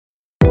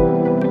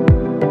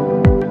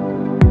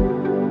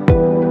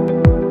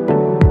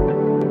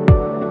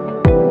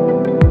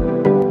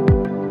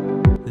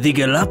The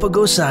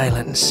Galápagos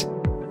Islands,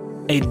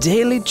 a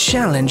daily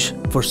challenge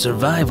for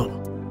survival.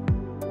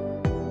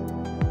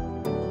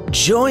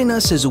 Join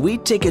us as we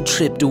take a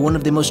trip to one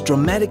of the most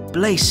dramatic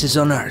places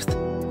on Earth,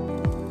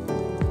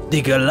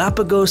 the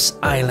Galápagos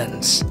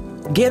Islands.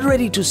 Get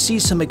ready to see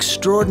some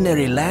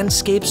extraordinary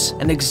landscapes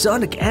and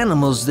exotic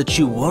animals that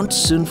you won't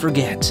soon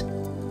forget.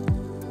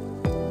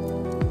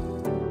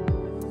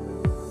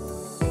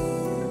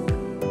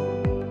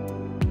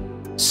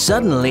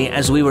 Suddenly,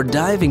 as we were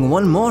diving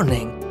one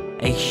morning,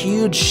 a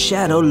huge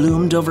shadow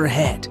loomed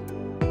overhead.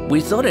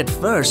 We thought at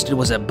first it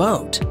was a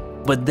boat,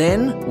 but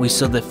then we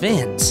saw the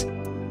fins.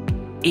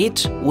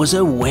 It was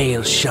a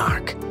whale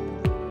shark.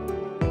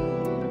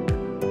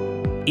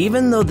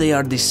 Even though they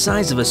are the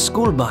size of a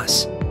school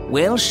bus,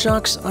 whale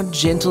sharks are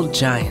gentle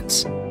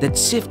giants that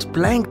sift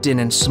plankton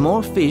and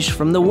small fish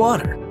from the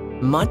water,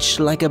 much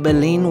like a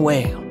baleen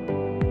whale.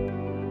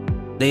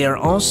 They are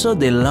also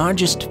the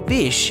largest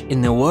fish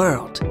in the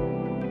world.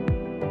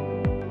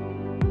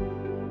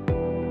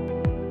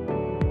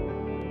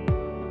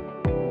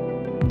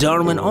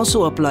 Darwin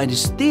also applied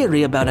his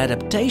theory about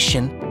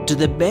adaptation to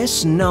the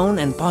best known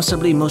and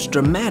possibly most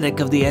dramatic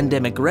of the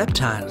endemic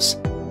reptiles,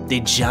 the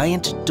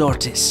giant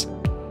tortoise,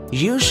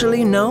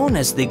 usually known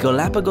as the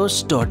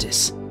Galápagos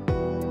tortoise.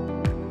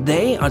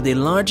 They are the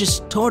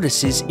largest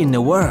tortoises in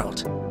the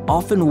world,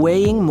 often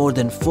weighing more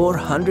than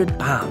 400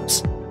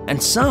 pounds,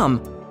 and some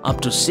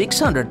up to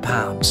 600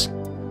 pounds.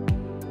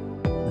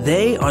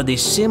 They are the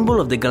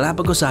symbol of the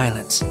Galápagos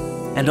Islands,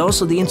 and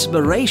also the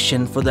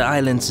inspiration for the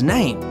island's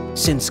name,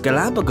 since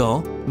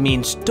Galápago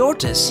means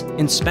tortoise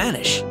in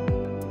Spanish.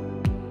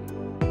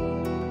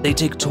 They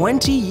take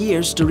 20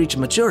 years to reach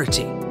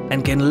maturity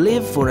and can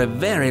live for a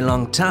very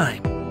long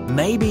time,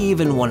 maybe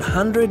even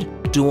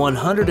 100 to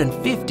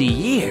 150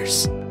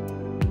 years.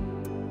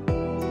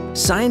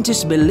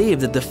 Scientists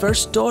believe that the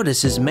first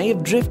tortoises may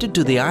have drifted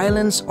to the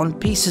islands on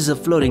pieces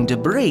of floating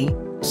debris,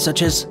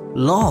 such as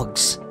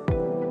logs.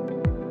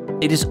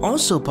 It is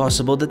also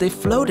possible that they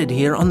floated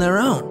here on their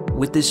own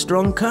with the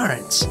strong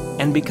currents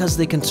and because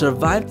they can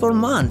survive for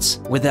months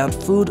without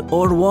food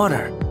or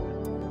water.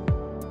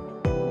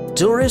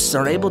 Tourists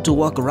are able to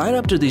walk right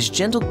up to these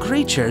gentle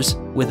creatures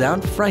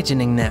without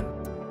frightening them.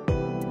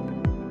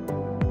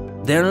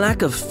 Their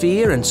lack of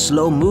fear and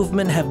slow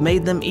movement have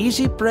made them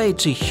easy prey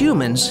to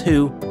humans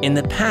who, in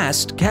the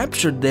past,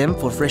 captured them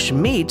for fresh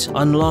meat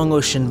on long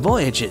ocean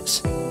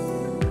voyages.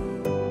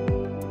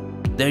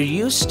 There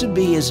used to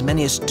be as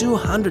many as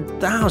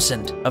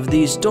 200,000 of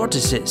these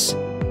tortoises,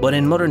 but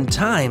in modern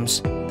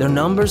times, their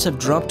numbers have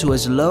dropped to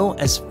as low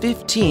as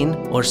 15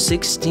 or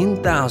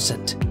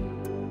 16,000.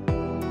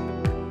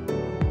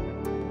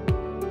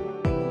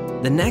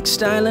 The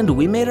next island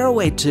we made our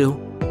way to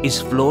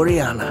is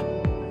Floriana.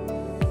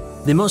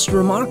 The most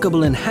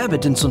remarkable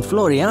inhabitants on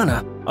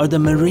Floriana are the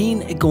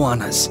marine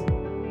iguanas.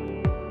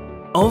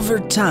 Over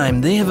time,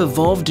 they have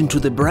evolved into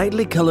the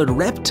brightly colored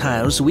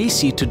reptiles we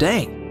see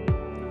today.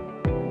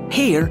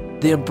 Here,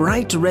 their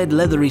bright red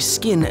leathery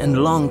skin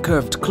and long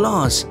curved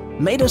claws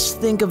made us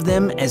think of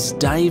them as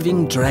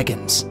diving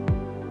dragons.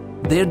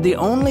 They're the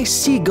only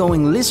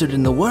sea-going lizard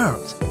in the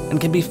world and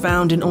can be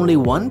found in only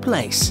one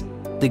place,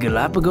 the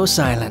Galápagos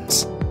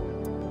Islands.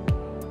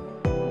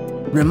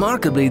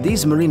 Remarkably,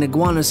 these marine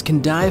iguanas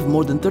can dive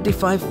more than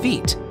 35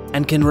 feet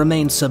and can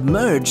remain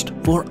submerged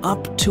for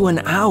up to an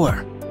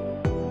hour.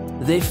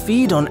 They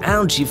feed on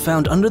algae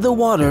found under the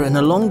water and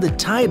along the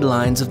tide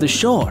lines of the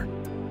shore,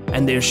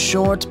 and their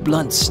short,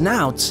 blunt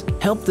snouts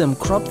help them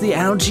crop the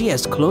algae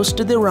as close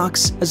to the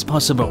rocks as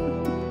possible.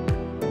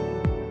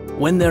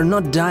 When they're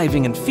not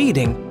diving and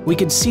feeding, we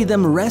can see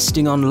them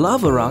resting on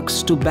lava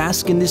rocks to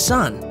bask in the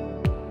sun.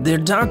 Their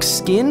dark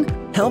skin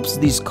helps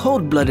these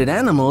cold-blooded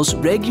animals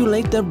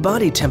regulate their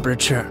body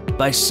temperature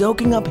by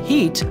soaking up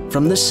heat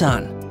from the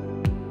sun.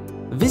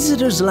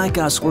 Visitors like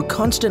us were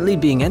constantly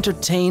being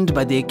entertained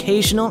by the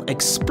occasional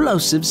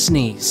explosive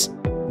sneeze.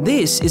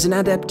 This is an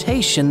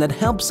adaptation that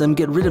helps them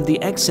get rid of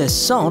the excess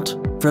salt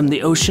from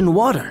the ocean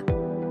water.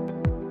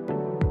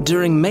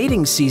 During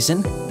mating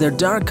season, their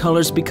dark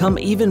colors become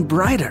even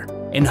brighter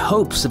in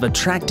hopes of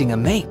attracting a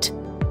mate.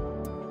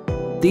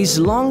 These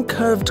long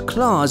curved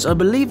claws are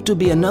believed to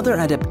be another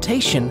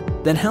adaptation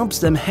that helps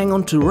them hang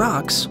on to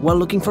rocks while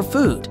looking for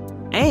food,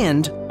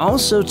 and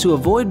also to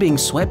avoid being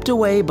swept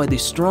away by the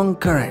strong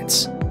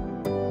currents.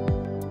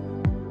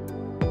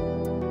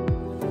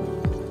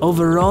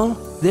 Overall,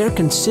 they're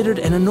considered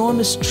an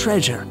enormous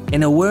treasure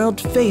in a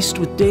world faced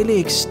with daily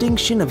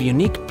extinction of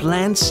unique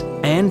plants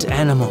and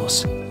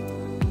animals.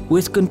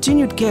 With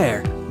continued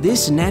care,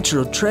 this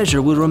natural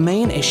treasure will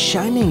remain a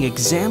shining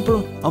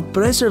example of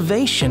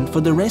preservation for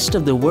the rest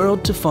of the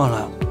world to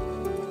follow.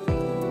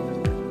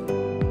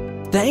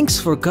 Thanks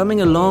for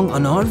coming along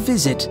on our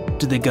visit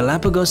to the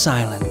Galápagos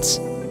Islands.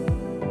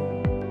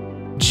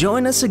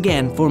 Join us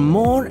again for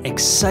more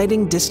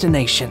exciting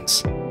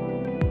destinations.